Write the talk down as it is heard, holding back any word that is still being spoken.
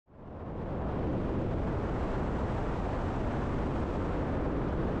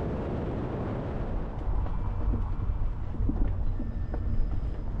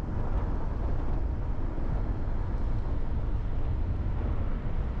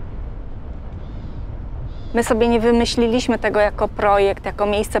My sobie nie wymyśliliśmy tego jako projekt, jako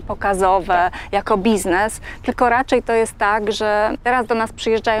miejsce pokazowe, jako biznes, tylko raczej to jest tak, że teraz do nas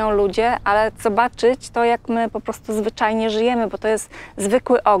przyjeżdżają ludzie, ale zobaczyć to, jak my po prostu zwyczajnie żyjemy, bo to jest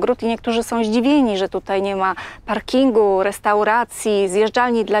zwykły ogród i niektórzy są zdziwieni, że tutaj nie ma parkingu, restauracji,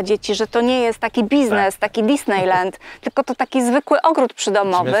 zjeżdżalni dla dzieci, że to nie jest taki biznes, taki Disneyland, tylko to taki zwykły ogród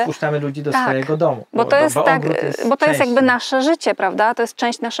przydomowy. My wpuszczamy ludzi do swojego domu. Bo to jest jakby nasze życie, prawda? To jest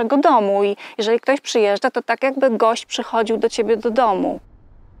część naszego domu i jeżeli ktoś przyjeżdża, to tak jakby gość przychodził do ciebie do domu.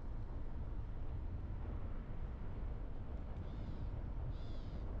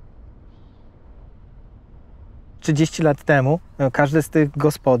 Trzydzieści lat temu każde z tych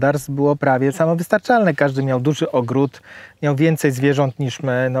gospodarstw było prawie samowystarczalne. Każdy miał duży ogród, miał więcej zwierząt niż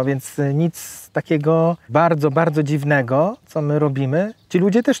my, no więc nic takiego bardzo, bardzo dziwnego, co my robimy. Ci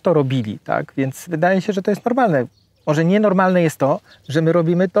ludzie też to robili, tak? Więc wydaje się, że to jest normalne. Może nienormalne jest to, że my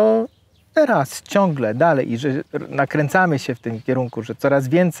robimy to teraz, ciągle, dalej i że nakręcamy się w tym kierunku, że coraz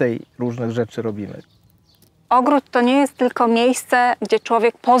więcej różnych rzeczy robimy. Ogród to nie jest tylko miejsce, gdzie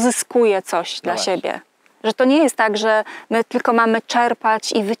człowiek pozyskuje coś dla siebie. Że to nie jest tak, że my tylko mamy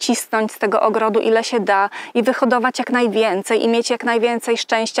czerpać i wycisnąć z tego ogrodu ile się da i wyhodować jak najwięcej i mieć jak najwięcej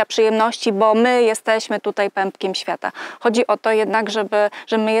szczęścia, przyjemności, bo my jesteśmy tutaj pępkiem świata. Chodzi o to jednak,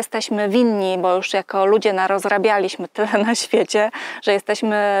 że my jesteśmy winni, bo już jako ludzie narozrabialiśmy tyle na świecie, że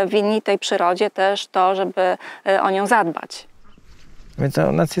jesteśmy winni tej przyrodzie też to, żeby o nią zadbać. Więc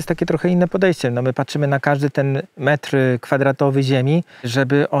u nas jest takie trochę inne podejście. No my patrzymy na każdy ten metr kwadratowy ziemi,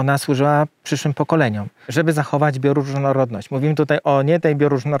 żeby ona służyła przyszłym pokoleniom, żeby zachować bioróżnorodność. Mówimy tutaj o nie tej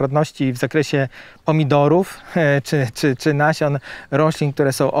bioróżnorodności w zakresie pomidorów czy nasion roślin,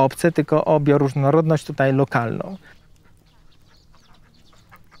 które są obce, tylko o bioróżnorodność tutaj lokalną.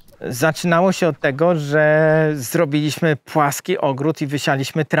 Zaczynało się od tego, że zrobiliśmy płaski ogród i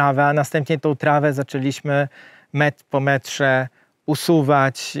wysialiśmy trawę, a następnie tą trawę zaczęliśmy metr po metrze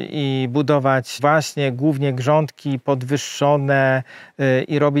usuwać i budować właśnie głównie grządki podwyższone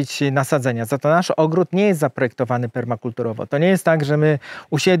i robić nasadzenia. Za to nasz ogród nie jest zaprojektowany permakulturowo. To nie jest tak, że my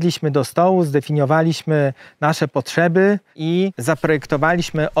usiedliśmy do stołu, zdefiniowaliśmy nasze potrzeby i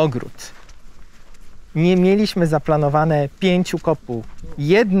zaprojektowaliśmy ogród. Nie mieliśmy zaplanowane 5 kopów.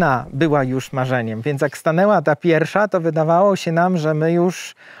 Jedna była już marzeniem, więc jak stanęła ta pierwsza, to wydawało się nam, że my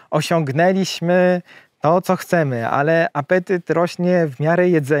już osiągnęliśmy to, co chcemy, ale apetyt rośnie w miarę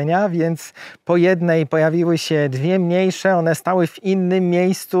jedzenia, więc po jednej pojawiły się 2 mniejsze, one stały w innym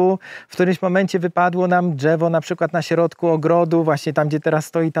miejscu. W którymś momencie wypadło nam drzewo, na przykład na środku ogrodu, właśnie tam, gdzie teraz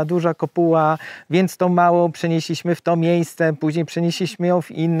stoi ta duża kopuła, więc tą małą przenieśliśmy w to miejsce, później przenieśliśmy ją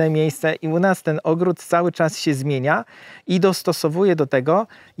w inne miejsce i u nas ten ogród cały czas się zmienia i dostosowuje do tego,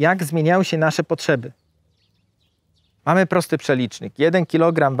 jak zmieniają się nasze potrzeby. Mamy prosty przelicznik. 1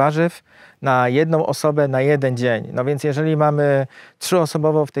 kilogram warzyw na jedną osobę na jeden dzień. No więc jeżeli mamy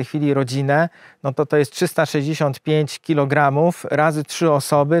 3-osobową w tej chwili rodzinę, no to jest 365 kilogramów razy 3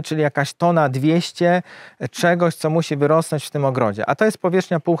 osoby, czyli jakaś tona 200 czegoś, co musi wyrosnąć w tym ogrodzie. A to jest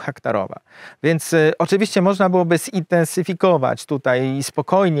powierzchnia półhektarowa. Więc oczywiście można byłoby zintensyfikować tutaj i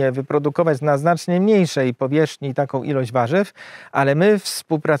spokojnie wyprodukować na znacznie mniejszej powierzchni taką ilość warzyw, ale my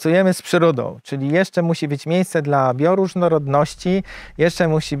współpracujemy z przyrodą, czyli jeszcze musi być miejsce dla bioróżnorodności, jeszcze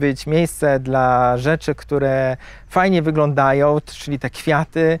musi być miejsce dla rzeczy, które fajnie wyglądają, czyli te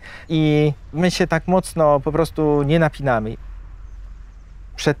kwiaty i my się tak mocno po prostu nie napinamy.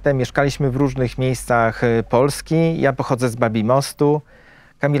 Przedtem mieszkaliśmy w różnych miejscach Polski. Ja pochodzę z Babimostu,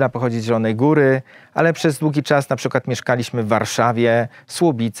 Kamila pochodzi z Zielonej Góry, ale przez długi czas na przykład mieszkaliśmy w Warszawie, w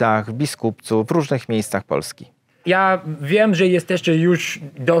Słubicach, w Biskupcu, w różnych miejscach Polski. Ja wiem, że jesteście już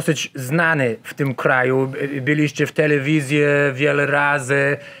dosyć znany w tym kraju. Byliście w telewizji wiele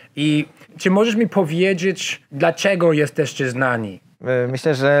razy. I czy możesz mi powiedzieć, dlaczego jesteście znani?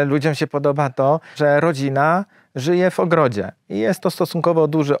 Myślę, że ludziom się podoba to, że rodzina żyje w ogrodzie. I jest to stosunkowo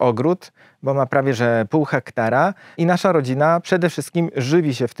duży ogród, bo ma prawie że pół hektara. I nasza rodzina przede wszystkim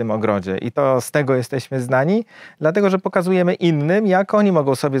żywi się w tym ogrodzie. I to z tego jesteśmy znani, dlatego że pokazujemy innym, jak oni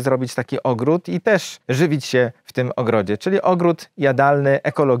mogą sobie zrobić taki ogród i też żywić się w tym ogrodzie. Czyli ogród jadalny,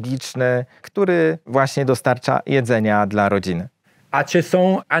 ekologiczny, który właśnie dostarcza jedzenia dla rodziny. A czy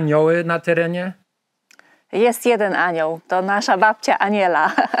są anioły na terenie? Jest jeden anioł, to nasza babcia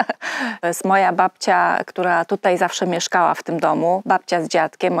Aniela. To jest moja babcia, która tutaj zawsze mieszkała w tym domu. Babcia z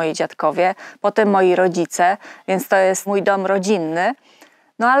dziadkiem, moi dziadkowie, potem moi rodzice, więc to jest mój dom rodzinny.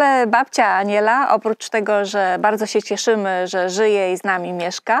 No ale babcia Aniela, oprócz tego, że bardzo się cieszymy, że żyje i z nami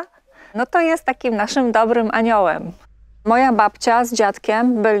mieszka, no to jest takim naszym dobrym aniołem. Moja babcia z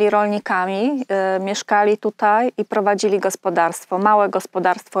dziadkiem byli rolnikami, mieszkali tutaj i prowadzili gospodarstwo, małe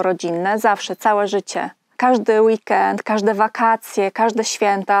gospodarstwo rodzinne, zawsze, całe życie. każdy weekend, każde wakacje, każde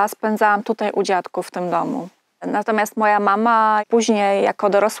święta spędzałam tutaj u dziadków w tym domu. Natomiast moja mama później jako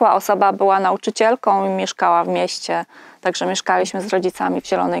dorosła osoba była nauczycielką i mieszkała w mieście, także mieszkaliśmy z rodzicami w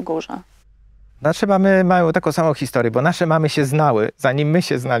Zielonej Górze. Nasze mamy mają taką samą historię, bo nasze mamy się znały, zanim my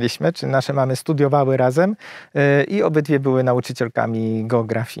się znaliśmy, czy nasze mamy studiowały razem i obydwie były nauczycielkami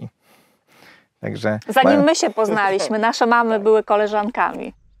geografii. Także zanim my się poznaliśmy, nasze mamy były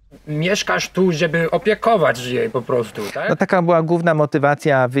koleżankami. Mieszkasz tu, żeby opiekować się jej po prostu, tak? No taka była główna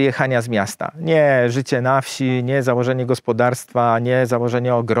motywacja wyjechania z miasta. Nie życie na wsi, nie założenie gospodarstwa, nie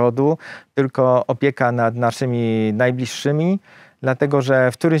założenie ogrodu, tylko opieka nad naszymi najbliższymi. Dlatego,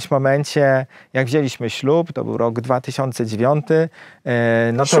 że w którymś momencie, jak wzięliśmy ślub, to był rok 2009,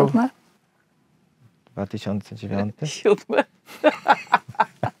 no to... 7? 2009? 7.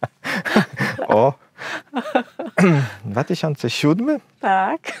 O! 2007?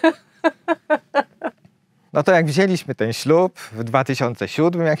 Tak. No to jak wzięliśmy ten ślub w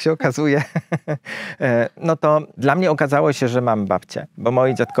 2007, jak się okazuje, no to dla mnie okazało się, że mam babcię, bo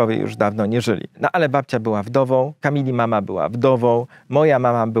moi dziadkowie już dawno nie żyli. No ale babcia była wdową, Kamili mama była wdową, moja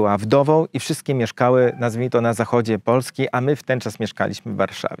mama była wdową i wszystkie mieszkały, nazwijmy to, na zachodzie Polski, a my w ten czas mieszkaliśmy w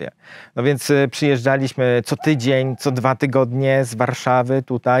Warszawie. No więc przyjeżdżaliśmy co tydzień, co 2 tygodnie z Warszawy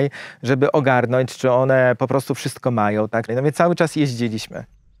tutaj, żeby ogarnąć, czy one po prostu wszystko mają, tak? No więc cały czas jeździliśmy.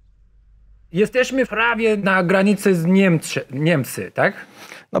 Jesteśmy prawie na granicy z Niemcy, tak?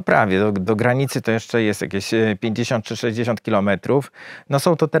 No prawie, do granicy to jeszcze jest jakieś 50 czy 60 kilometrów. No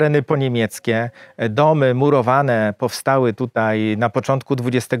są to tereny poniemieckie. Domy murowane powstały tutaj na początku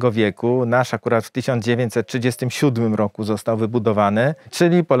XX wieku. Nasz akurat w 1937 roku został wybudowany,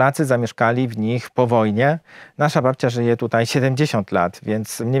 czyli Polacy zamieszkali w nich po wojnie. Nasza babcia żyje tutaj 70 lat,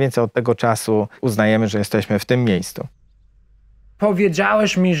 więc mniej więcej od tego czasu uznajemy, że jesteśmy w tym miejscu.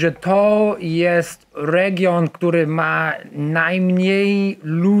 Powiedziałeś mi, że to jest region, który ma najmniej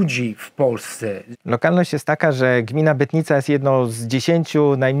ludzi w Polsce. Lokalność jest taka, że gmina Bytnica jest jedną z 10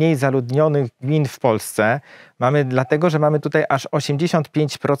 najmniej zaludnionych gmin w Polsce. Dlatego, że mamy tutaj aż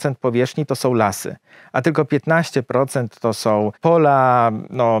 85% powierzchni to są lasy, a tylko 15% to są pola,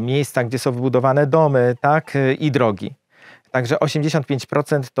 no, miejsca, gdzie są wybudowane domy, tak, i drogi. Także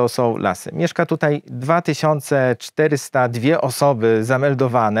 85% to są lasy. Mieszka tutaj 2402 osoby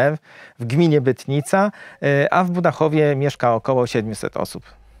zameldowane w gminie Bytnica, a w Budachowie mieszka około 700 osób.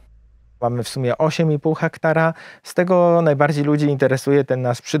 Mamy w sumie 8,5 hektara. Z tego najbardziej ludzi interesuje ten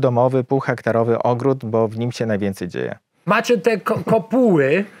nasz przydomowy, półhektarowy ogród, bo w nim się najwięcej dzieje. Macie te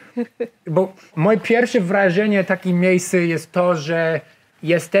kopuły, bo moje pierwsze wrażenie takim miejscu jest to, że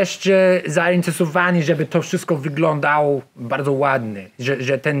jesteście zainteresowani, żeby to wszystko wyglądało bardzo ładnie,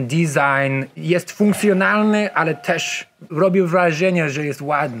 że ten design jest funkcjonalny, ale też robi wrażenie, że jest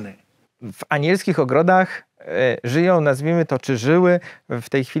ładny. W Anielskich Ogrodach żyją, nazwijmy to, czy żyły w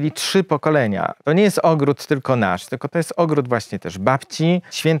tej chwili 3 pokolenia. To nie jest ogród tylko nasz, tylko to jest ogród właśnie też babci,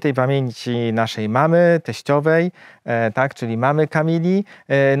 świętej pamięci naszej mamy, teściowej, tak, czyli mamy Kamili,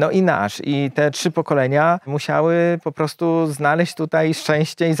 no i nasz. I te 3 pokolenia musiały po prostu znaleźć tutaj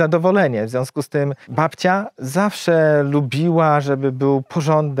szczęście i zadowolenie. W związku z tym babcia zawsze lubiła, żeby był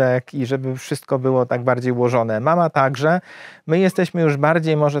porządek i żeby wszystko było tak bardziej ułożone. Mama także. My jesteśmy już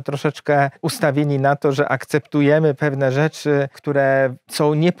bardziej może troszeczkę ustawieni na to, że akceptujemy pewne rzeczy, które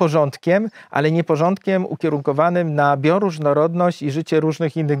są nieporządkiem, ale nieporządkiem ukierunkowanym na bioróżnorodność i życie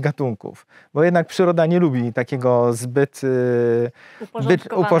różnych innych gatunków. Bo jednak przyroda nie lubi takiego zbyt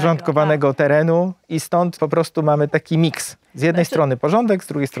uporządkowanego terenu i stąd po prostu mamy taki miks. Z jednej strony porządek, z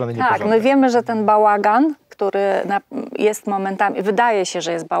drugiej strony nieporządek. Tak, my wiemy, że ten bałagan, który jest momentami, wydaje się,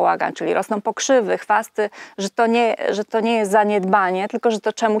 że jest bałagan, czyli rosną pokrzywy, chwasty, że to nie jest zaniedbanie, tylko że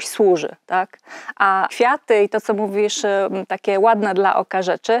to czemuś służy, tak? A kwiaty i to, co mówisz, takie ładne dla oka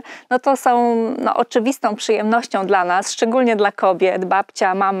rzeczy, no to są oczywistą przyjemnością dla nas, szczególnie dla kobiet,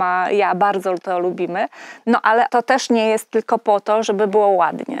 babcia, mama, ja bardzo to lubimy, no ale to też nie jest tylko po to, żeby było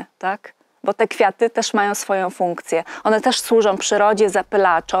ładnie, tak? Bo te kwiaty też mają swoją funkcję. One też służą przyrodzie,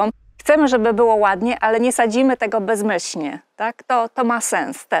 zapylaczom. Chcemy, żeby było ładnie, ale nie sadzimy tego bezmyślnie, tak? To ma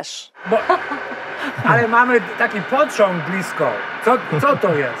sens też. Ale mamy taki pociąg blisko. Co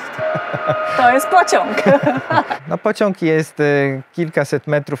to jest? To jest pociąg. No, pociąg jest kilkaset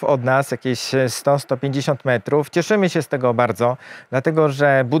metrów od nas, jakieś 100-150 metrów. Cieszymy się z tego bardzo, dlatego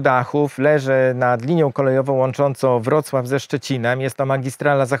że Budachów leży nad linią kolejową łączącą Wrocław ze Szczecinem. Jest to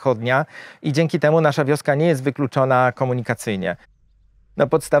magistrala zachodnia i dzięki temu nasza wioska nie jest wykluczona komunikacyjnie. No,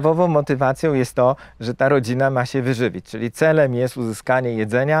 podstawową motywacją jest to, że ta rodzina ma się wyżywić, czyli celem jest uzyskanie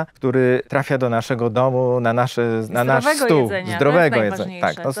jedzenia, który trafia do naszego domu, na nasz stół. Jedzenia. Zdrowego to jest jedzenia.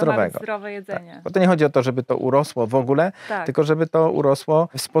 Tak, no, to ma być zdrowego. zdrowe jedzenie. Tak. Bo to nie chodzi o to, żeby to urosło w ogóle, Tak. tylko żeby to urosło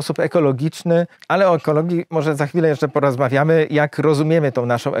w sposób ekologiczny, ale o ekologii może za chwilę jeszcze porozmawiamy, jak rozumiemy tą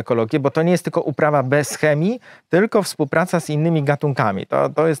naszą ekologię, bo to nie jest tylko uprawa bez chemii, tylko współpraca z innymi gatunkami.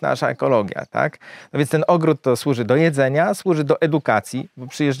 To jest nasza ekologia, tak? No więc ten ogród to służy do jedzenia, służy do edukacji, bo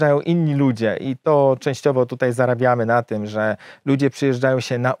przyjeżdżają inni ludzie i to częściowo tutaj zarabiamy na tym, że ludzie przyjeżdżają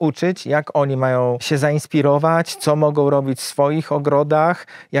się nauczyć, jak oni mają się zainspirować, co mogą robić w swoich ogrodach,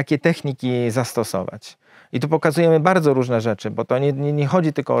 jakie techniki zastosować. I tu pokazujemy bardzo różne rzeczy, bo to nie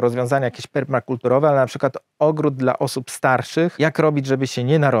chodzi tylko o rozwiązania jakieś permakulturowe, ale na przykład ogród dla osób starszych, jak robić, żeby się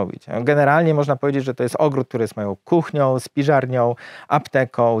nie narobić. Generalnie można powiedzieć, że to jest ogród, który jest moją kuchnią, spiżarnią,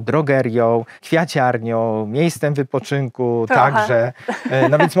 apteką, drogerią, kwiaciarnią, miejscem wypoczynku także.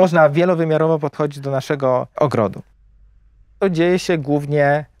 No więc można wielowymiarowo podchodzić do naszego ogrodu. To dzieje się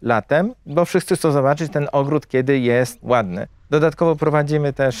głównie latem, bo wszyscy chcą zobaczyć ten ogród, kiedy jest ładny. Dodatkowo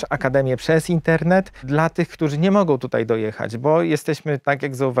prowadzimy też akademię przez internet dla tych, którzy nie mogą tutaj dojechać, bo jesteśmy, tak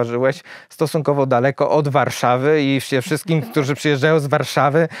jak zauważyłeś, stosunkowo daleko od Warszawy i się wszystkim, którzy przyjeżdżają z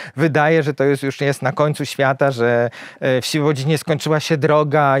Warszawy, wydaje, że to już jest na końcu świata, że w Świebodzinie skończyła się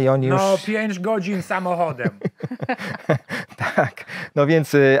droga i oni już... No 5 godzin samochodem. Tak, no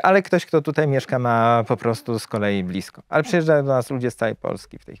więc, ale ktoś, kto tutaj mieszka, ma po prostu z kolei blisko. Ale przyjeżdżają do nas ludzie z całej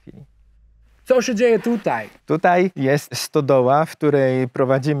Polski w tej chwili. Co się dzieje tutaj? Tutaj jest stodoła, w której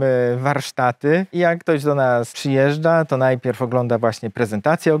prowadzimy warsztaty i jak ktoś do nas przyjeżdża, to najpierw ogląda właśnie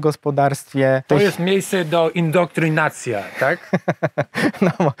prezentację o gospodarstwie. To jest miejsce do indoktrynacji, tak?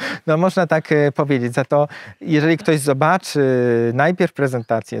 No można tak powiedzieć. Za to, jeżeli ktoś zobaczy najpierw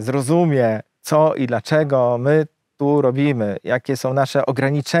prezentację, zrozumie co i dlaczego my tu robimy, jakie są nasze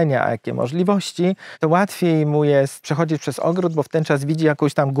ograniczenia, a jakie możliwości, to łatwiej mu jest przechodzić przez ogród, bo w ten czas widzi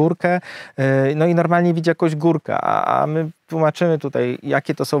jakąś tam górkę, no i normalnie widzi jakąś górkę, a my tłumaczymy tutaj,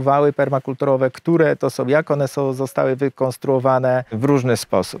 jakie to są wały permakulturowe, które to są, jak one zostały wykonstruowane w różny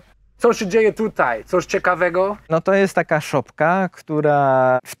sposób. Co się dzieje tutaj? Coś ciekawego? No to jest taka szopka,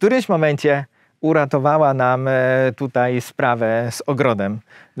 która w którymś momencie uratowała nam tutaj sprawę z ogrodem.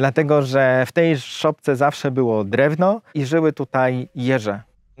 Dlatego, że w tej szopce zawsze było drewno i żyły tutaj jeże.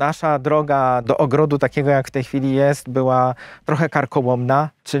 Nasza droga do ogrodu, takiego jak w tej chwili jest, była trochę karkołomna,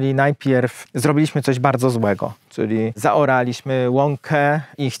 czyli najpierw zrobiliśmy coś bardzo złego, czyli zaoraliśmy łąkę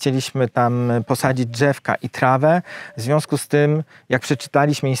i chcieliśmy tam posadzić drzewka i trawę. W związku z tym, jak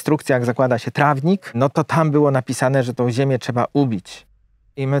przeczytaliśmy instrukcję, jak zakłada się trawnik, no to tam było napisane, że tą ziemię trzeba ubić.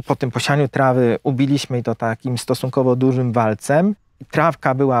 I my po tym posianiu trawy ubiliśmy to takim stosunkowo dużym walcem.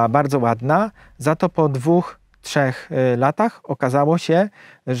 Trawka była bardzo ładna, za to po 2-3 latach okazało się,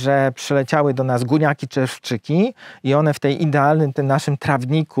 że przyleciały do nas guniaki czerwczyki i one w tej idealnym, tym naszym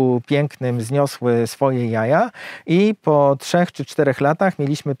trawniku pięknym zniosły swoje jaja i po 3 czy 4 latach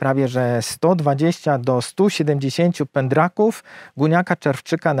mieliśmy prawie że 120 do 170 pędraków guniaka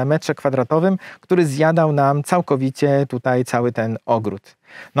czerwczyka na metrze kwadratowym, który zjadał nam całkowicie tutaj cały ten ogród.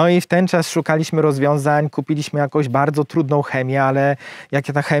 No i w ten czas szukaliśmy rozwiązań, kupiliśmy jakąś bardzo trudną chemię, ale jak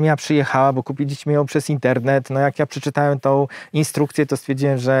ta chemia przyjechała, bo kupiliśmy ją przez internet, no jak ja przeczytałem tą instrukcję, to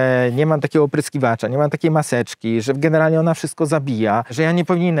stwierdziłem, że nie mam takiego opryskiwacza, nie mam takiej maseczki, że generalnie ona wszystko zabija, że ja nie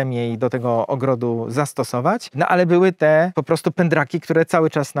powinienem jej do tego ogrodu zastosować. No ale były te po prostu pędraki, które cały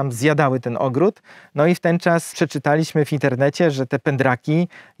czas nam zjadały ten ogród. No i w ten czas przeczytaliśmy w internecie, że te pędraki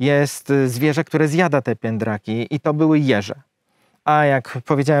jest zwierzę, które zjada te pędraki i to były jeże. A jak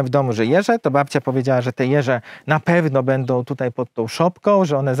powiedziałem w domu, że jeże, to babcia powiedziała, że te jeże na pewno będą tutaj pod tą szopką,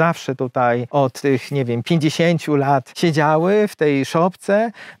 że one zawsze tutaj od tych, nie wiem, 50 lat siedziały w tej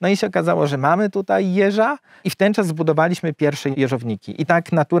szopce. No i się okazało, że mamy tutaj jeża i w ten czas zbudowaliśmy pierwsze jeżowniki. I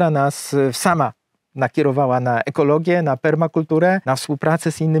tak natura nas sama nakierowała na ekologię, na permakulturę, na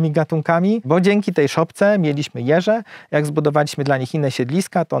współpracę z innymi gatunkami, bo dzięki tej szopce mieliśmy jeże. Jak zbudowaliśmy dla nich inne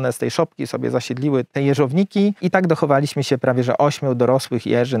siedliska, to one z tej szopki sobie zasiedliły te jeżowniki i tak dochowaliśmy się prawie że 8 dorosłych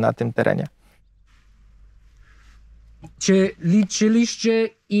jeży na tym terenie. Czy liczyliście,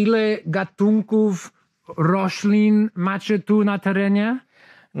 ile gatunków roślin macie tu na terenie?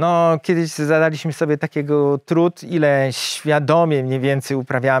 No, kiedyś zadaliśmy sobie takiego trud, ile świadomie mniej więcej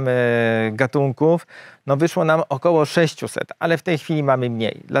uprawiamy gatunków. No wyszło nam około 600, ale w tej chwili mamy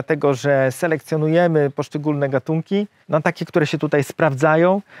mniej, dlatego że selekcjonujemy poszczególne gatunki, no takie, które się tutaj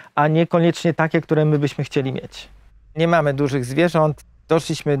sprawdzają, a niekoniecznie takie, które my byśmy chcieli mieć. Nie mamy dużych zwierząt.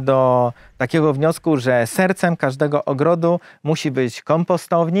 doszliśmy do takiego wniosku, że sercem każdego ogrodu musi być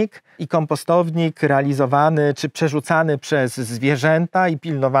kompostownik i kompostownik realizowany czy przerzucany przez zwierzęta i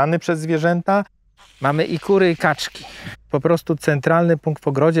pilnowany przez zwierzęta. Mamy i kury, i kaczki. Po prostu centralny punkt w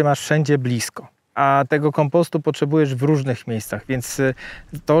ogrodzie masz wszędzie blisko. A tego kompostu potrzebujesz w różnych miejscach, więc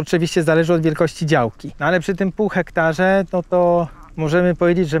to oczywiście zależy od wielkości działki. No ale przy tym pół hektarze, no to możemy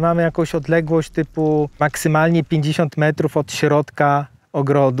powiedzieć, że mamy jakąś odległość typu maksymalnie 50 metrów od środka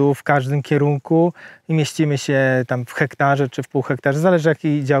ogrodu w każdym kierunku i mieścimy się tam w hektarze czy w pół hektarze, zależy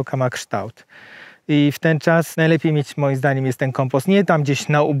jaki działka ma kształt. I w ten czas najlepiej mieć moim zdaniem jest ten kompost nie tam gdzieś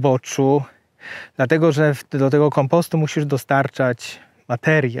na uboczu, dlatego że do tego kompostu musisz dostarczać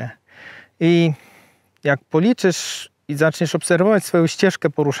materię. I jak policzysz i zaczniesz obserwować swoją ścieżkę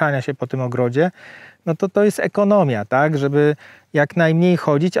poruszania się po tym ogrodzie, no to jest ekonomia, tak? Żeby jak najmniej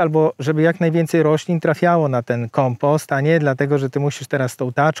chodzić albo żeby jak najwięcej roślin trafiało na ten kompost, a nie dlatego, że ty musisz teraz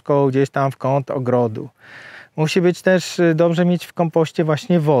tą taczką gdzieś tam w kąt ogrodu. Musi być też dobrze mieć w kompoście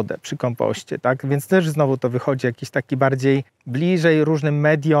właśnie wodę przy kompoście, tak? Więc też znowu to wychodzi jakiś taki bardziej bliżej różnym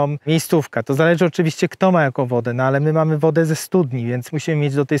mediom miejscówka. To zależy oczywiście kto ma jaką wodę, no ale my mamy wodę ze studni, więc musimy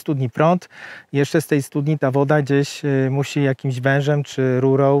mieć do tej studni prąd. Jeszcze z tej studni ta woda gdzieś musi jakimś wężem czy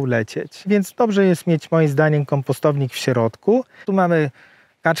rurą lecieć. Więc dobrze jest mieć moim zdaniem kompostownik w środku. Tu mamy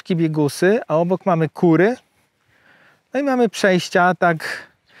kaczki biegusy, a obok mamy kury. No i mamy przejścia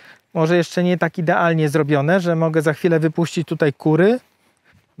tak może jeszcze nie tak idealnie zrobione, że mogę za chwilę wypuścić tutaj kury.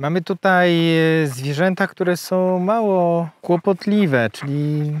 Mamy tutaj zwierzęta, które są mało kłopotliwe,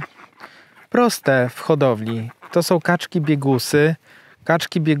 czyli proste w hodowli. To są kaczki biegusy.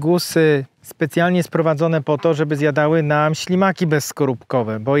 Kaczki biegusy specjalnie sprowadzone po to, żeby zjadały nam ślimaki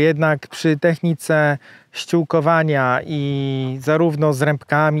bezskorupkowe, bo jednak przy technice ściółkowania i zarówno z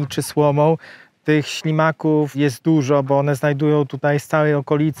rębkami czy słomą tych ślimaków jest dużo, bo one znajdują tutaj z całej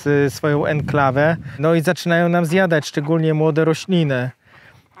okolicy swoją enklawę. No i zaczynają nam zjadać, szczególnie młode rośliny.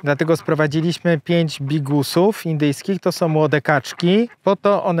 Dlatego sprowadziliśmy 5 bigusów indyjskich, to są młode kaczki. Po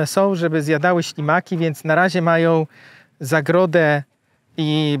to one są, żeby zjadały ślimaki, więc na razie mają zagrodę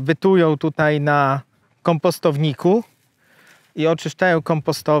i bytują tutaj na kompostowniku i oczyszczają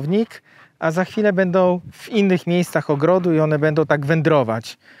kompostownik, a za chwilę będą w innych miejscach ogrodu i one będą tak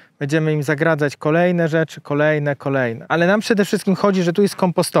wędrować. Będziemy im zagradzać kolejne rzeczy, kolejne. Ale nam przede wszystkim chodzi, że tu jest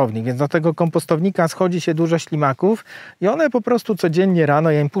kompostownik, więc do tego kompostownika schodzi się dużo ślimaków i one po prostu codziennie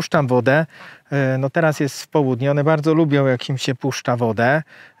rano, ja im puszczam wodę, no teraz jest w południe, one bardzo lubią jak im się puszcza wodę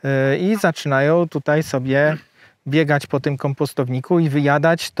i zaczynają tutaj sobie biegać po tym kompostowniku i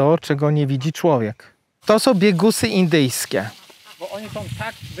wyjadać to, czego nie widzi człowiek. To są biegusy indyjskie. Bo oni są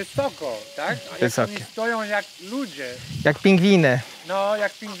tak wysoko, tak? A wysokie. oni stoją jak ludzie. Jak pingwiny. No,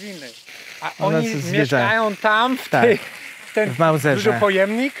 jak pingwiny. A One oni są mieszkają tam w, tak. w ten w małzerze. duży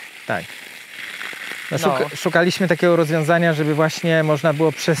pojemnik? Tak. No, szukaliśmy takiego rozwiązania, żeby właśnie można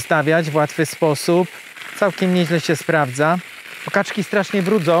było przestawiać w łatwy sposób. Całkiem nieźle się sprawdza. Bo kaczki strasznie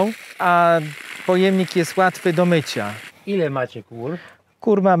brudzą, a pojemnik jest łatwy do mycia. Ile macie kur?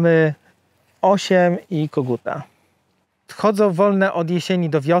 Kur mamy 8 i koguta. Chodzą wolne od jesieni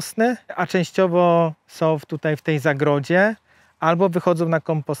do wiosny, a częściowo są tutaj w tej zagrodzie albo wychodzą na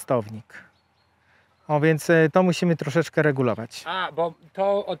kompostownik. O, więc to musimy troszeczkę regulować. A, bo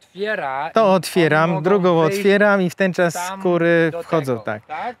to otwiera... To otwieram, drugą otwieram i w ten czas kury wchodzą. Tego, tak.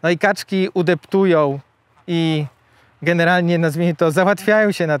 tak? No i kaczki udeptują i generalnie, nazwijmy to,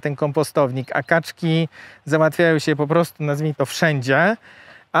 załatwiają się na ten kompostownik, a kaczki załatwiają się po prostu, nazwijmy to, wszędzie,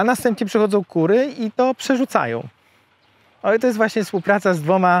 a następnie przychodzą kury i to przerzucają. Ale to jest właśnie współpraca z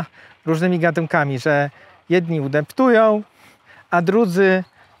dwoma różnymi gatunkami, że jedni udeptują, a drudzy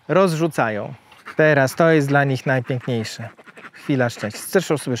rozrzucają. Teraz to jest dla nich najpiękniejsze. Chwila szczęścia.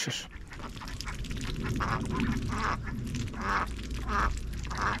 Zresztą słyszysz.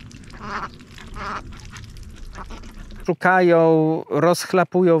 Szukają,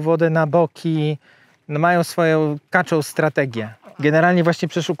 rozchlapują wodę na boki, no mają swoją kaczą strategię. Generalnie właśnie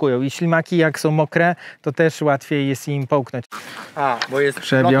przeszukują i ślimaki jak są mokre, to też łatwiej jest im połknąć. A, bo jest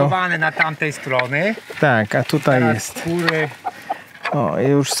Przebią. blokowany na tamtej strony. Tak, a tutaj Teraz jest. Kury. O,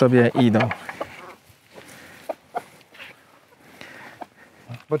 już sobie idą.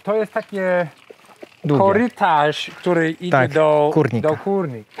 Bo to jest takie Długie. korytarz, który idzie Tak, do kurnika.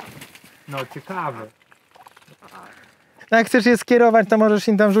 No, ciekawe. No, jak chcesz je skierować, to możesz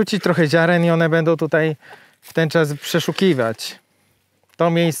im tam rzucić trochę ziaren i one będą tutaj w ten czas przeszukiwać to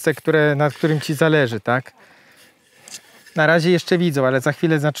miejsce, nad którym ci zależy, tak? Na razie jeszcze widzą, ale za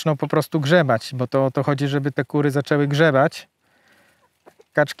chwilę zaczną po prostu grzebać, bo to o to chodzi, żeby te kury zaczęły grzebać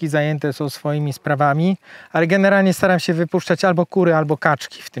Kaczki zajęte są swoimi sprawami, ale generalnie staram się wypuszczać albo kury, albo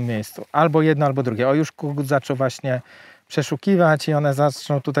kaczki w tym miejscu. Albo jedno, albo drugie. O, już kogut zaczął właśnie przeszukiwać i one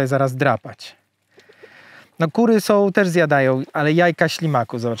zaczną tutaj zaraz drapać. No kury też zjadają, ale jajka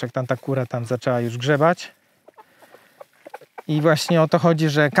ślimaku. Zobacz, jak tam ta kura tam zaczęła już grzebać. I właśnie o to chodzi,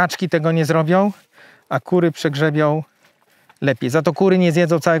 że kaczki tego nie zrobią, a kury przegrzebią lepiej. Za to kury nie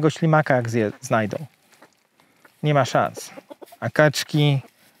zjedzą całego ślimaka, jak znajdą. Nie ma szans. A kaczki...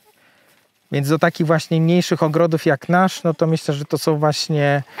 Więc do takich właśnie mniejszych ogrodów jak nasz, no to myślę, że to są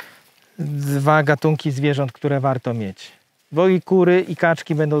właśnie dwa gatunki zwierząt, które warto mieć. Bo i kury, i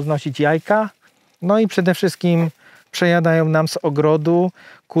kaczki będą znosić jajka. No i przede wszystkim przejadają nam z ogrodu.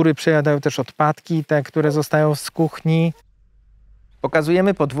 Kury przejadają też odpadki, te, które zostają z kuchni.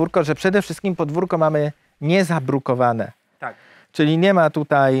 Pokazujemy podwórko, że przede wszystkim podwórko mamy niezabrukowane. Tak. Czyli nie ma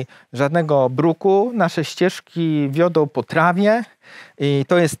tutaj żadnego bruku. Nasze ścieżki wiodą po trawie. I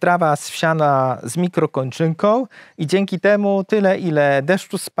to jest trawa zwsiana z mikrokończynką i dzięki temu tyle, ile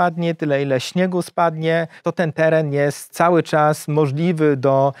deszczu spadnie, tyle, ile śniegu spadnie, to ten teren jest cały czas możliwy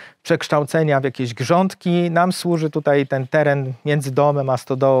do przekształcenia w jakieś grządki. Nam służy tutaj ten teren między domem a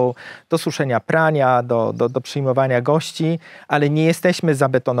stodołą do suszenia prania, do przyjmowania gości, ale nie jesteśmy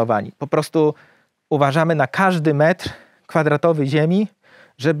zabetonowani. Po prostu uważamy na każdy metr kwadratowy ziemi,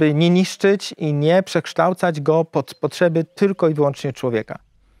 żeby nie niszczyć i nie przekształcać go pod potrzeby tylko i wyłącznie człowieka.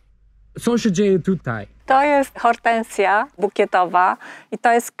 Co się dzieje tutaj? To jest hortensja bukietowa i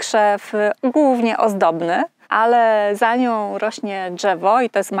to jest krzew głównie ozdobny, ale za nią rośnie drzewo i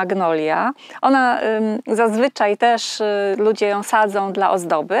to jest magnolia. Ona zazwyczaj też ludzie ją sadzą dla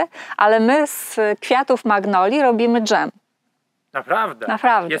ozdoby, ale my z kwiatów magnolii robimy dżem. Naprawdę?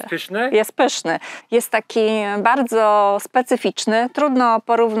 Naprawdę. Jest pyszny? Jest pyszny. Jest taki bardzo specyficzny. Trudno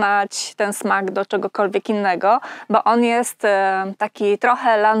porównać ten smak do czegokolwiek innego, bo on jest taki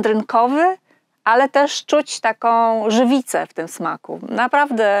trochę landrynkowy, ale też czuć taką żywicę w tym smaku.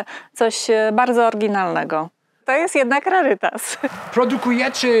 Naprawdę coś bardzo oryginalnego. To jest jednak rarytas.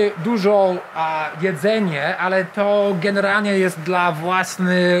 Produkujecie dużo jedzenie, ale to generalnie jest dla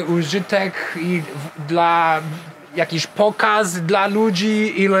własny użytek i dla jakiś pokaz dla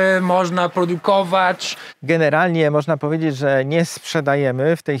ludzi, ile można produkować. Generalnie można powiedzieć, że nie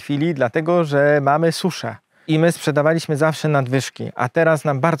sprzedajemy w tej chwili, dlatego że mamy suszę. I my sprzedawaliśmy zawsze nadwyżki, a teraz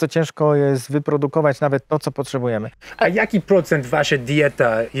nam bardzo ciężko jest wyprodukować nawet to, co potrzebujemy. A jaki procent wasza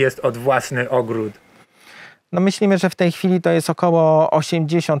dieta jest od własny ogród? No myślimy, że w tej chwili to jest około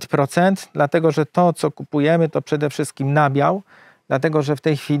 80%, dlatego że to, co kupujemy, to przede wszystkim nabiał, dlatego że w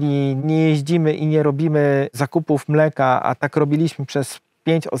tej chwili nie jeździmy i nie robimy zakupów mleka, a tak robiliśmy przez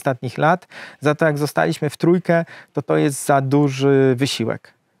 5 ostatnich lat. Za to jak zostaliśmy w trójkę, to jest za duży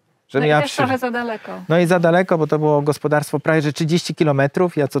wysiłek. No i też trochę za daleko. No i za daleko, bo to było gospodarstwo prawie że 30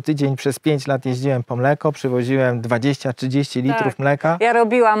 kilometrów. Ja co tydzień przez 5 lat jeździłem po mleko, przywoziłem 20-30 litrów mleka. Ja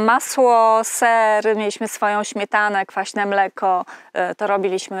robiłam masło, ser, mieliśmy swoją śmietanę, kwaśne mleko. To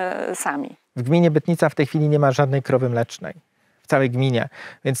robiliśmy sami. W gminie Bytnica w tej chwili nie ma żadnej krowy mlecznej. W całej gminie,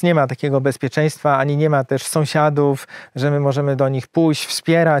 więc nie ma takiego bezpieczeństwa, ani nie ma też sąsiadów, że my możemy do nich pójść,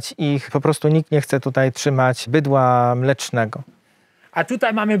 wspierać ich. Po prostu nikt nie chce tutaj trzymać bydła mlecznego. A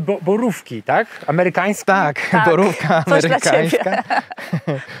tutaj mamy borówki, tak? Amerykańskie? Tak, borówka amerykańska.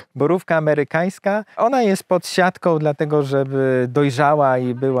 Borówka amerykańska. Ona jest pod siatką, dlatego żeby dojrzała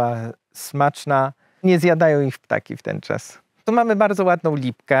i była smaczna. Nie zjadają ich ptaki w ten czas. Tu mamy bardzo ładną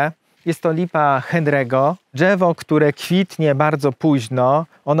lipkę. Jest to lipa Henry'ego. Drzewo, które kwitnie bardzo późno.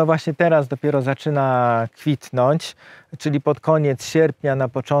 Ono właśnie teraz dopiero zaczyna kwitnąć, czyli pod koniec sierpnia, na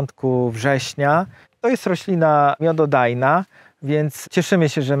początku września. To jest roślina miododajna, więc cieszymy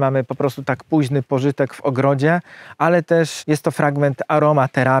się, że mamy po prostu tak późny pożytek w ogrodzie, ale też jest to fragment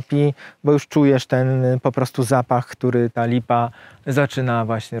aromaterapii, bo już czujesz ten po prostu zapach, który ta lipa zaczyna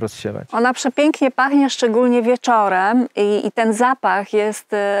właśnie rozsiewać. Ona przepięknie pachnie, szczególnie wieczorem i ten zapach jest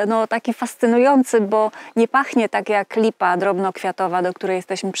taki fascynujący, bo nie pachnie tak jak lipa drobnokwiatowa, do której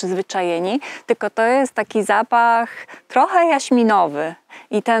jesteśmy przyzwyczajeni, tylko to jest taki zapach trochę jaśminowy.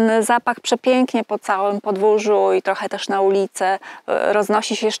 I ten zapach przepięknie po całym podwórzu i trochę też na ulicę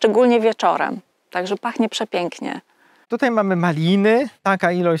roznosi się szczególnie wieczorem. Także pachnie przepięknie. Tutaj mamy maliny.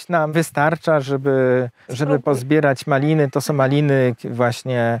 Taka ilość nam wystarcza, żeby pozbierać maliny. To są maliny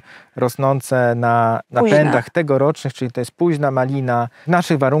właśnie rosnące na pędach tegorocznych, czyli to jest późna malina. W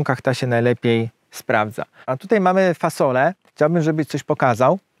naszych warunkach ta się najlepiej sprawdza. A tutaj mamy fasolę. Chciałbym, żebyś coś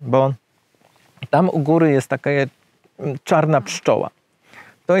pokazał, bo tam u góry jest taka czarna pszczoła.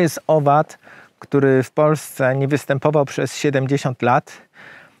 To jest owad, który w Polsce nie występował przez 70 lat,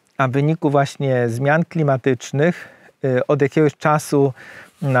 a w wyniku właśnie zmian klimatycznych od jakiegoś czasu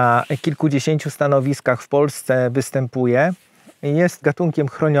na kilkudziesięciu stanowiskach w Polsce występuje. Jest gatunkiem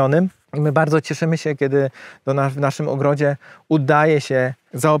chronionym i my bardzo cieszymy się, kiedy w naszym ogrodzie udaje się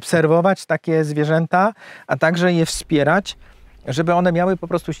zaobserwować takie zwierzęta, a także je wspierać, żeby one miały po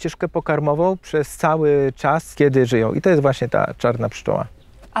prostu ścieżkę pokarmową przez cały czas, kiedy żyją. I to jest właśnie ta czarna pszczoła.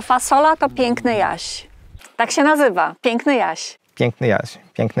 A fasola to piękny Jaś. Tak się nazywa, piękny Jaś. Piękny Jaś,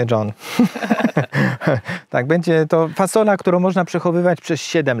 piękny John. Tak, będzie to fasola, którą można przechowywać przez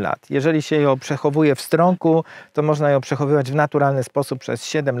 7 lat. Jeżeli się ją przechowuje w strąku, to można ją przechowywać w naturalny sposób przez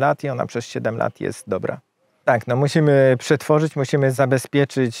 7 lat i ona przez 7 lat jest dobra. Tak, no musimy przetworzyć, musimy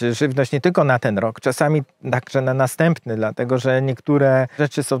zabezpieczyć żywność nie tylko na ten rok, czasami także na następny, dlatego że niektóre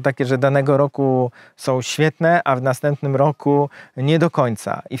rzeczy są takie, że danego roku są świetne, a w następnym roku nie do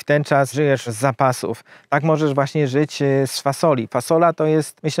końca i w ten czas żyjesz z zapasów. Tak możesz właśnie żyć z fasoli. Fasola to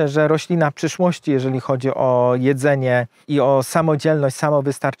jest, myślę, że roślina przyszłości, jeżeli chodzi o jedzenie i o samodzielność,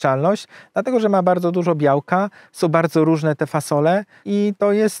 samowystarczalność, dlatego że ma bardzo dużo białka, są bardzo różne te fasole i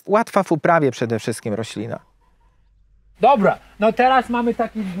to jest łatwa w uprawie przede wszystkim roślina. Dobra, no teraz mamy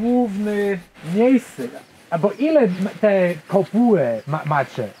takie główne miejsce. Albo ile te kopuły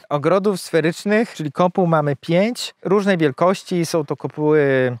macie? Ogrodów sferycznych, czyli kopuł mamy 5 różnej wielkości. Są to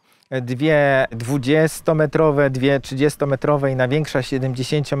kopuły dwie 20-metrowe, dwie 30-metrowe i największa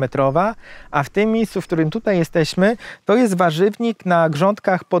 70-metrowa. A w tym miejscu, w którym tutaj jesteśmy, to jest warzywnik na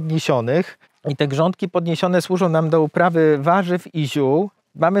grządkach podniesionych. I te grządki podniesione służą nam do uprawy warzyw i ziół.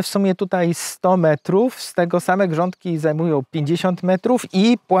 Mamy w sumie tutaj 100 metrów, z tego same grządki zajmują 50 metrów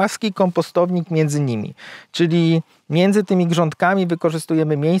i płaski kompostownik między nimi. Czyli między tymi grządkami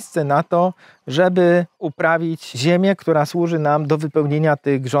wykorzystujemy miejsce na to, żeby uprawić ziemię, która służy nam do wypełnienia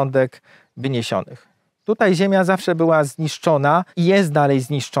tych grządek wyniesionych. Tutaj ziemia zawsze była zniszczona i jest dalej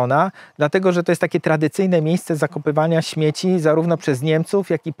zniszczona, dlatego że to jest takie tradycyjne miejsce zakopywania śmieci zarówno przez Niemców,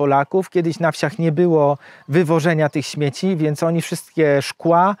 jak i Polaków. Kiedyś na wsiach nie było wywożenia tych śmieci, więc oni wszystkie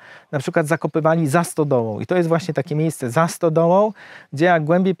szkła na przykład zakopywali za stodołą. I to jest właśnie takie miejsce za stodołą, gdzie jak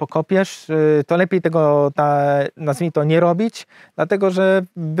głębiej pokopiesz, to lepiej tego, nazwijmy to, nie robić, dlatego że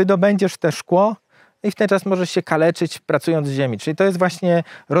wydobędziesz te szkło i w ten czas możesz się kaleczyć pracując w ziemi. Czyli to jest właśnie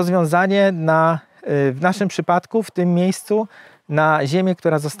rozwiązanie w naszym przypadku, w tym miejscu, na ziemię,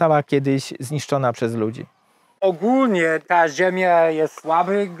 która została kiedyś zniszczona przez ludzi. Ogólnie ta ziemia jest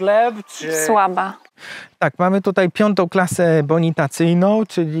słaby gleb, czy... Słaba. Tak, mamy tutaj 5. klasę bonitacyjną,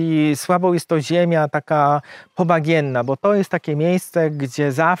 czyli słabą jest to ziemia taka pobagienna, bo to jest takie miejsce,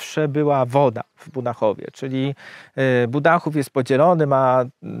 gdzie zawsze była woda w Budachowie, czyli Budachów jest podzielony, ma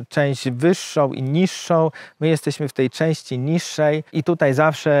część wyższą i niższą, my jesteśmy w tej części niższej i tutaj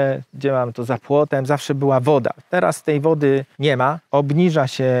zawsze, gdzie mamy to za płotem, zawsze była woda. Teraz tej wody nie ma, obniża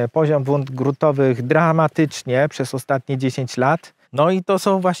się poziom wód gruntowych dramatycznie przez ostatnie 10 lat. No i to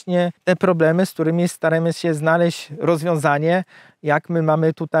są właśnie te problemy, z którymi staramy się znaleźć rozwiązanie, jak my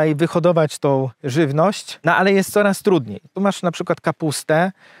mamy tutaj wyhodować tą żywność, no ale jest coraz trudniej. Tu masz na przykład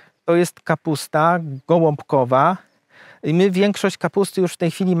kapustę, to jest kapusta gołąbkowa i my większość kapusty już w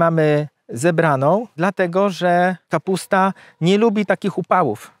tej chwili mamy zebraną, dlatego że kapusta nie lubi takich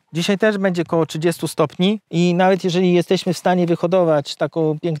upałów. Dzisiaj też będzie około 30 stopni i nawet jeżeli jesteśmy w stanie wyhodować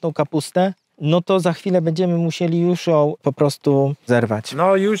taką piękną kapustę, no to za chwilę będziemy musieli już ją po prostu zerwać.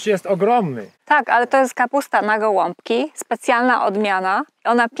 No już jest ogromny. Tak, ale to jest kapusta na gołąbki, specjalna odmiana.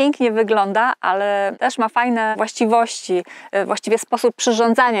 Ona pięknie wygląda, ale też ma fajne właściwości. Właściwie sposób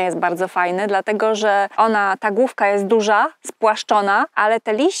przyrządzania jest bardzo fajny, dlatego że ta główka jest duża, spłaszczona, ale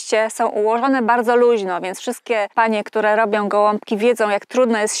te liście są ułożone bardzo luźno, więc wszystkie panie, które robią gołąbki, wiedzą, jak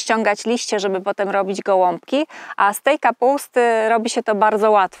trudno jest ściągać liście, żeby potem robić gołąbki, a z tej kapusty robi się to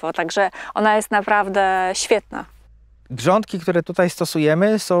bardzo łatwo, także ona jest naprawdę świetna. Grządki, które tutaj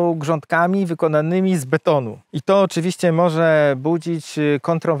stosujemy, są grządkami wykonanymi z betonu. I to oczywiście może budzić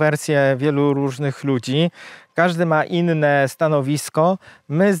kontrowersje wielu różnych ludzi. Każdy ma inne stanowisko.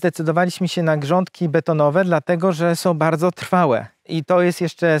 My zdecydowaliśmy się na grządki betonowe, dlatego że są bardzo trwałe. I to jest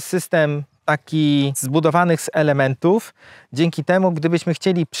jeszcze system taki zbudowanych z elementów. Dzięki temu, gdybyśmy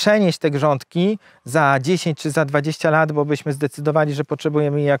chcieli przenieść te grządki za 10 czy za 20 lat, bo byśmy zdecydowali, że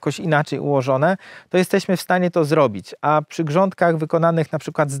potrzebujemy je jakoś inaczej ułożone, to jesteśmy w stanie to zrobić. A przy grządkach wykonanych na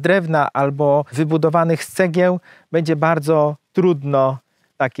przykład z drewna albo wybudowanych z cegieł będzie bardzo trudno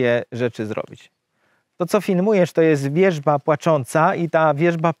takie rzeczy zrobić. To, co filmujesz, to jest wierzba płacząca i ta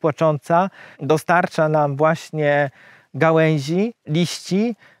wierzba płacząca dostarcza nam właśnie gałęzi,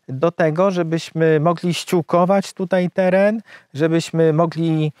 liści, do tego, żebyśmy mogli ściółkować tutaj teren, żebyśmy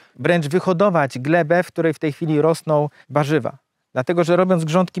mogli wręcz wyhodować glebę, w której w tej chwili rosną warzywa. Dlatego, że robiąc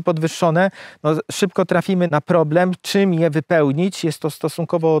grządki podwyższone, no szybko trafimy na problem, czym je wypełnić. Jest to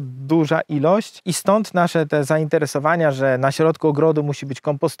stosunkowo duża ilość i stąd nasze te zainteresowania, że na środku ogrodu musi być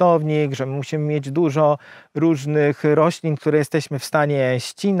kompostownik, że musimy mieć dużo różnych roślin, które jesteśmy w stanie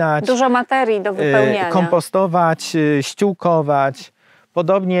ścinać. Dużo materii do wypełniania. Kompostować, ściółkować.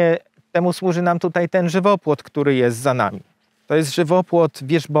 Podobnie temu służy nam tutaj ten żywopłot, który jest za nami. To jest żywopłot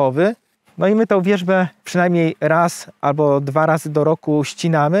wierzbowy. No i my tą wierzbę przynajmniej raz albo 2 razy do roku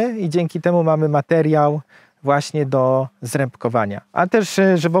ścinamy i dzięki temu mamy materiał właśnie do zrębkowania. A też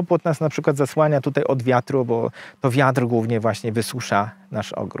żywopłot nas na przykład zasłania tutaj od wiatru, bo to wiatr głównie właśnie wysusza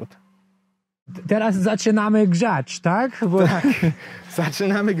nasz ogród. Teraz zaczynamy grzać, tak? Tak,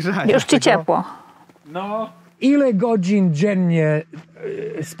 zaczynamy grzać. Już ci ciepło. No. Ile godzin dziennie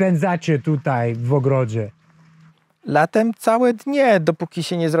spędzacie tutaj w ogrodzie? Latem całe dnie, dopóki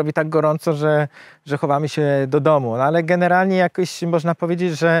się nie zrobi tak gorąco, że chowamy się do domu. No, ale generalnie jakoś można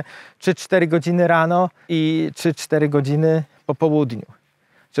powiedzieć, że 3-4 godziny rano i 3-4 godziny po południu.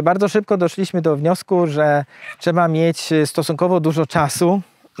 Że bardzo szybko doszliśmy do wniosku, że trzeba mieć stosunkowo dużo czasu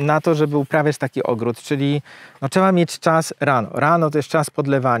na to, żeby uprawiać taki ogród, czyli no, trzeba mieć czas rano. Rano to jest czas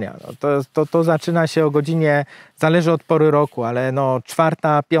podlewania. No, to zaczyna się o godzinie, zależy od pory roku, ale no 4,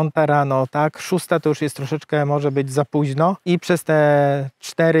 5 rano, tak, 6 to już jest troszeczkę, może być za późno i przez te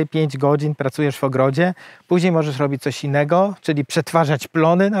 4-5 godzin pracujesz w ogrodzie. Później możesz robić coś innego, czyli przetwarzać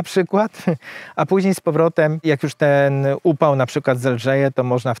plony na przykład, a później z powrotem, jak już ten upał na przykład zelżeje, to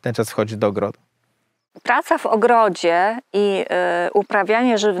można w ten czas wchodzić do ogrodu. Praca w ogrodzie i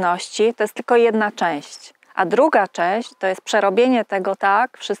uprawianie żywności to jest tylko jedna część, a druga część to jest przerobienie tego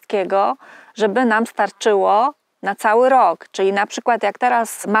tak, wszystkiego, żeby nam starczyło na cały rok. Czyli na przykład jak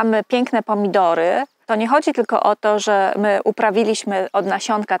teraz mamy piękne pomidory, to nie chodzi tylko o to, że my uprawiliśmy od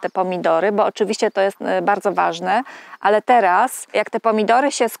nasionka te pomidory, bo oczywiście to jest bardzo ważne, ale teraz jak te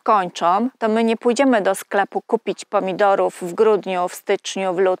pomidory się skończą, to my nie pójdziemy do sklepu kupić pomidorów w grudniu, w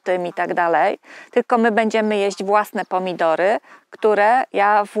styczniu, w lutym i tak dalej, tylko my będziemy jeść własne pomidory, które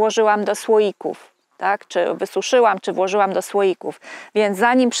ja włożyłam do słoików. Tak? Czy wysuszyłam, czy włożyłam do słoików. Więc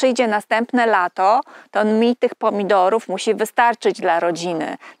zanim przyjdzie następne lato, to mi tych pomidorów musi wystarczyć dla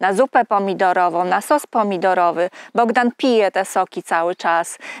rodziny. Na zupę pomidorową, na sos pomidorowy. Bogdan pije te soki cały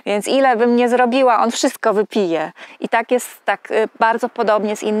czas, więc ile bym nie zrobiła, on wszystko wypije. I tak jest bardzo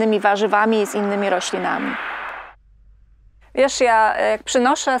podobnie z innymi warzywami i z innymi roślinami. Wiesz, ja jak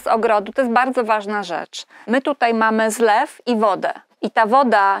przynoszę z ogrodu, to jest bardzo ważna rzecz. My tutaj mamy zlew i wodę. I ta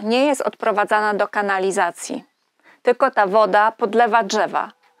woda nie jest odprowadzana do kanalizacji, tylko ta woda podlewa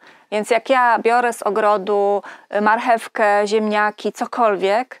drzewa. Więc jak ja biorę z ogrodu marchewkę, ziemniaki,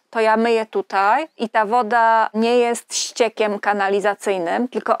 cokolwiek, to ja myję tutaj i ta woda nie jest ściekiem kanalizacyjnym,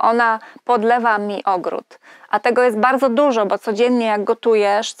 tylko ona podlewa mi ogród. A tego jest bardzo dużo, bo codziennie jak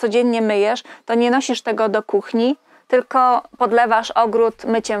gotujesz, codziennie myjesz, to nie nosisz tego do kuchni, tylko podlewasz ogród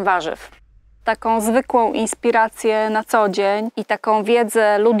myciem warzyw. Taką zwykłą inspirację na co dzień i taką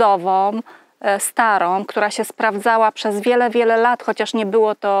wiedzę ludową, starą, która się sprawdzała przez wiele, wiele lat, chociaż nie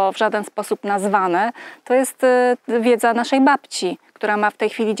było to w żaden sposób nazwane, to jest wiedza naszej babci, która ma w tej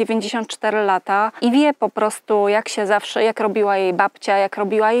chwili 94 lata i wie po prostu, jak się zawsze, jak robiła jej babcia, jak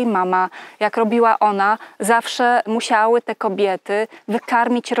robiła jej mama, jak robiła ona. Zawsze musiały te kobiety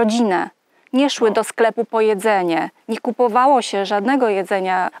wykarmić rodzinę. Nie szły do sklepu po jedzenie, nie kupowało się żadnego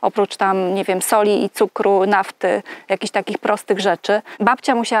jedzenia oprócz tam, nie wiem, soli i cukru, nafty, jakichś takich prostych rzeczy.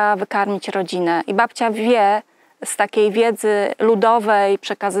 Babcia musiała wykarmić rodzinę i babcia wie z takiej wiedzy ludowej,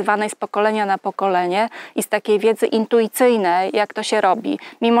 przekazywanej z pokolenia na pokolenie i z takiej wiedzy intuicyjnej, jak to się robi.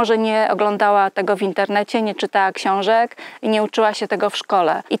 Mimo że nie oglądała tego w internecie, nie czytała książek i nie uczyła się tego w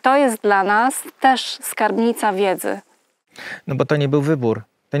szkole. I to jest dla nas też skarbnica wiedzy. No bo to nie był wybór.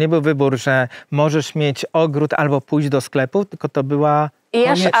 To nie był wybór, że możesz mieć ogród albo pójść do sklepu, tylko to była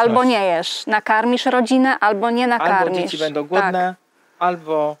jesz albo nie jesz. Nakarmisz rodzinę albo nie nakarmisz. Albo dzieci będą głodne, tak.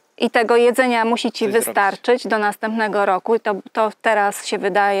 Albo... I tego jedzenia musi ci wystarczyć do następnego roku. To teraz się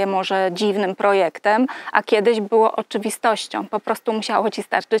wydaje może dziwnym projektem, a kiedyś było oczywistością. Po prostu musiało ci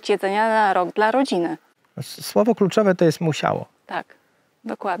starczyć jedzenia na rok dla rodziny. Słowo kluczowe to jest musiało. Tak.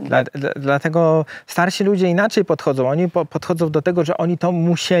 Dokładnie. Dlatego starsi ludzie inaczej podchodzą. Oni podchodzą do tego, że oni to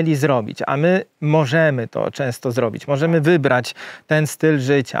musieli zrobić, a my możemy to często zrobić. Możemy wybrać ten styl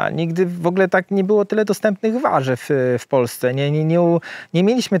życia. Nigdy w ogóle tak nie było tyle dostępnych warzyw w Polsce. Nie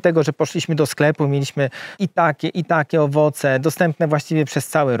mieliśmy tego, że poszliśmy do sklepu, mieliśmy i takie owoce dostępne właściwie przez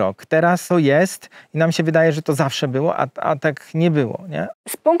cały rok. Teraz to jest i nam się wydaje, że to zawsze było, a tak nie było. Nie?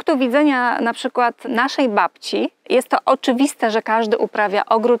 Z punktu widzenia na przykład naszej babci jest to oczywiste, że każdy uprawia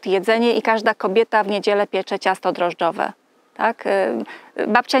ogród, jedzenie i każda kobieta w niedzielę piecze ciasto drożdżowe. Tak?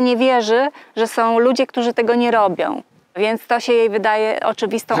 Babcia nie wierzy, że są ludzie, którzy tego nie robią. Więc to się jej wydaje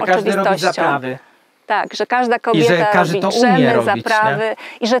oczywistą że każdy robi oczywistością. zaprawy. Tak, że każda kobieta I że każdy robi to umie drzemy, robić, zaprawy. Nie?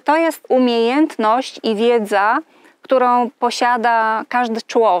 I że to jest umiejętność i wiedza, którą posiada każdy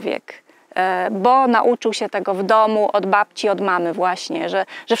człowiek. Bo nauczył się tego w domu, od babci, od mamy właśnie, że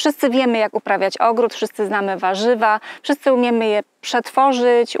wszyscy wiemy, jak uprawiać ogród, wszyscy znamy warzywa, wszyscy umiemy je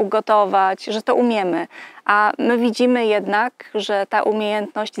przetworzyć, ugotować, że to umiemy. A my widzimy jednak, że ta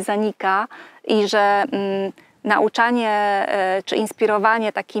umiejętność zanika i że nauczanie czy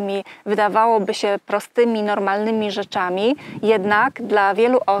inspirowanie takimi wydawałoby się prostymi, normalnymi rzeczami jednak dla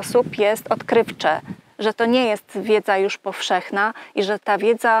wielu osób jest odkrywcze. Że to nie jest wiedza już powszechna i że ta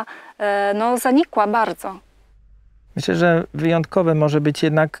wiedza zanikła bardzo. Myślę, że wyjątkowe może być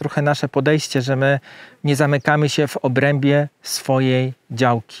jednak trochę nasze podejście, że my nie zamykamy się w obrębie swojej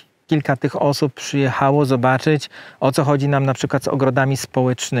działki. Kilka tych osób przyjechało zobaczyć, o co chodzi nam na przykład z ogrodami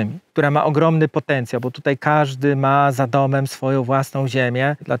społecznymi, która ma ogromny potencjał, bo tutaj każdy ma za domem swoją własną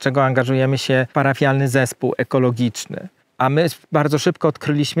ziemię. Dlaczego angażujemy się w parafialny zespół ekologiczny? A my bardzo szybko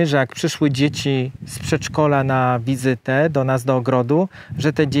odkryliśmy, że jak przyszły dzieci z przedszkola na wizytę do nas do ogrodu,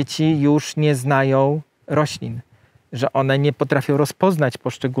 że te dzieci już nie znają roślin, że one nie potrafią rozpoznać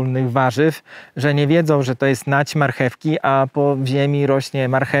poszczególnych warzyw, że nie wiedzą, że to jest nać marchewki, a po ziemi rośnie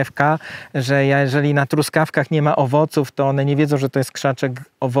marchewka, że jeżeli na truskawkach nie ma owoców, to one nie wiedzą, że to jest krzaczek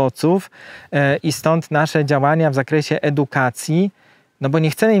owoców. I stąd nasze działania w zakresie edukacji. No bo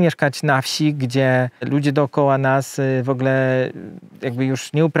nie chcemy mieszkać na wsi, gdzie ludzie dookoła nas w ogóle jakby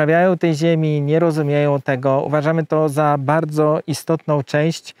już nie uprawiają tej ziemi, nie rozumieją tego. Uważamy to za bardzo istotną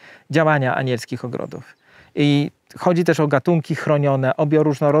część działania Anielskich Ogrodów. I chodzi też o gatunki chronione, o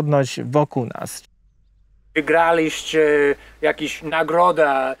bioróżnorodność wokół nas. Wygraliście jakąś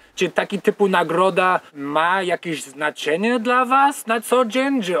nagrodę. Czy taki typu nagroda ma jakieś znaczenie dla was na co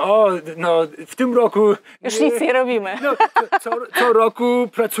dzień? Że w tym roku... Już nic nie robimy. Co roku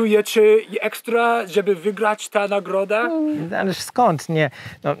pracujecie ekstra, żeby wygrać tę nagrodę? Ależ skąd? Nie.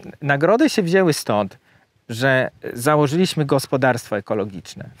 Nagrody się wzięły stąd, że założyliśmy gospodarstwo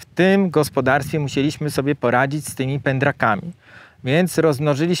ekologiczne. W tym gospodarstwie musieliśmy sobie poradzić z tymi pędrakami. Więc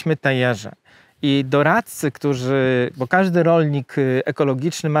rozmnożyliśmy tajerze. I doradcy, bo każdy rolnik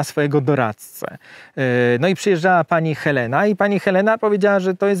ekologiczny ma swojego doradcę. No i przyjeżdżała pani Helena i pani Helena powiedziała,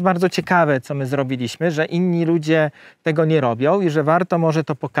 że to jest bardzo ciekawe, co my zrobiliśmy, że inni ludzie tego nie robią i że warto może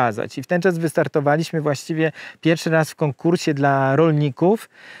to pokazać. I w ten czas wystartowaliśmy właściwie pierwszy raz w konkursie dla rolników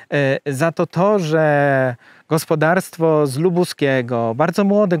za to, że gospodarstwo z Lubuskiego, bardzo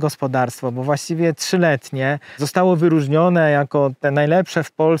młode gospodarstwo, bo właściwie 3-letnie, zostało wyróżnione jako te najlepsze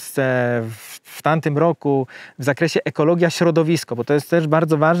w Polsce w tamtym roku w zakresie ekologia środowisko, bo to jest też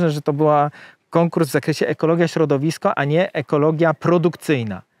bardzo ważne, że to był konkurs w zakresie ekologia środowisko, a nie ekologia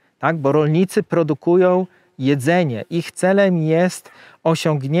produkcyjna, tak? Bo rolnicy produkują jedzenie. Ich celem jest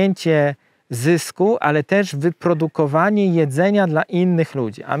osiągnięcie zysku, ale też wyprodukowanie jedzenia dla innych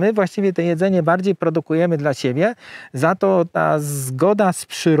ludzi. A my właściwie to jedzenie bardziej produkujemy dla siebie. Za to ta zgoda z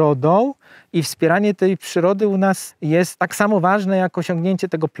przyrodą i wspieranie tej przyrody u nas jest tak samo ważne jak osiągnięcie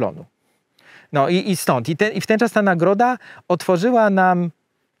tego plonu. No i stąd. I w ten czas ta nagroda otworzyła nam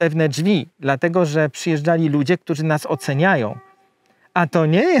pewne drzwi, dlatego że przyjeżdżali ludzie, którzy nas oceniają. A to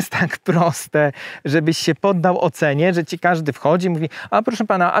nie jest tak proste, żebyś się poddał ocenie, że ci każdy wchodzi i mówi: a proszę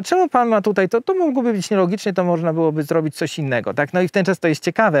pana, a czemu pan ma tutaj, to mogłoby być nielogiczne, to można byłoby zrobić coś innego. Tak? No i w ten czas to jest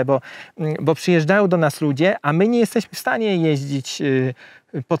ciekawe, bo przyjeżdżają do nas ludzie, a my nie jesteśmy w stanie jeździć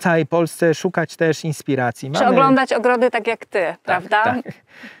po całej Polsce, szukać też inspiracji. Czy oglądać ogrody tak jak ty, prawda?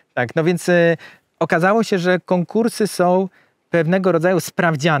 Tak, no więc okazało się, że konkursy są pewnego rodzaju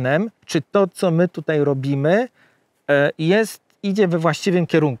sprawdzianem, czy to, co my tutaj robimy, idzie we właściwym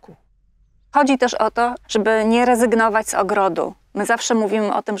kierunku. Chodzi też o to, żeby nie rezygnować z ogrodu. My zawsze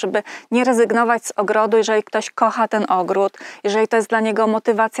mówimy o tym, żeby nie rezygnować z ogrodu, jeżeli ktoś kocha ten ogród, jeżeli to jest dla niego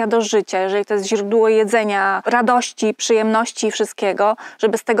motywacja do życia, jeżeli to jest źródło jedzenia, radości, przyjemności i wszystkiego,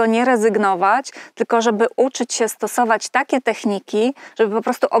 żeby z tego nie rezygnować, tylko żeby uczyć się stosować takie techniki, żeby po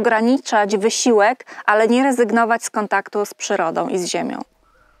prostu ograniczać wysiłek, ale nie rezygnować z kontaktu z przyrodą i z ziemią.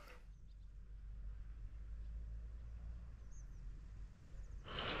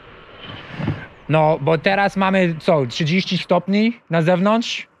 No, bo teraz mamy 30 stopni na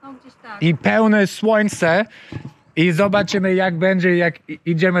zewnątrz? No, gdzieś tak. I pełne słońce. I zobaczymy, jak będzie, jak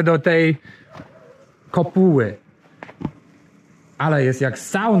idziemy do tej kopuły. Ale jest jak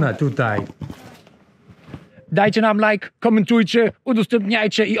sauna tutaj. Dajcie nam like, komentujcie,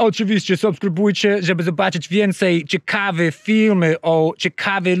 udostępniajcie i oczywiście subskrybujcie, żeby zobaczyć więcej ciekawych filmy o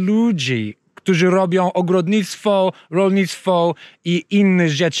ciekawych ludzi, którzy robią ogrodnictwo, rolnictwo i inne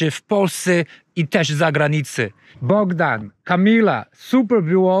rzeczy w Polsce i też za granicą. Bogdan, Kamila, super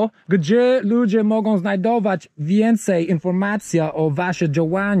było, gdzie ludzie mogą znajdować więcej informacji o waszych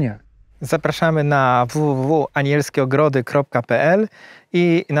działaniach. Zapraszamy na www.anielskieogrody.pl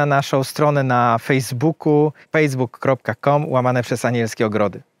i na naszą stronę na Facebooku facebook.com/Anielskie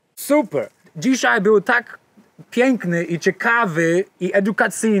Ogrody. Super! Dzisiaj był tak piękny i ciekawy i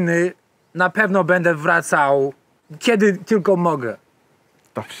edukacyjny. Na pewno będę wracał, kiedy tylko mogę.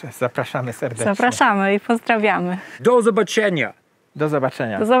 Dobrze, zapraszamy serdecznie. Zapraszamy i pozdrawiamy. Do zobaczenia. Do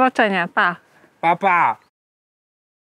zobaczenia. Do zobaczenia. Pa. Pa, pa.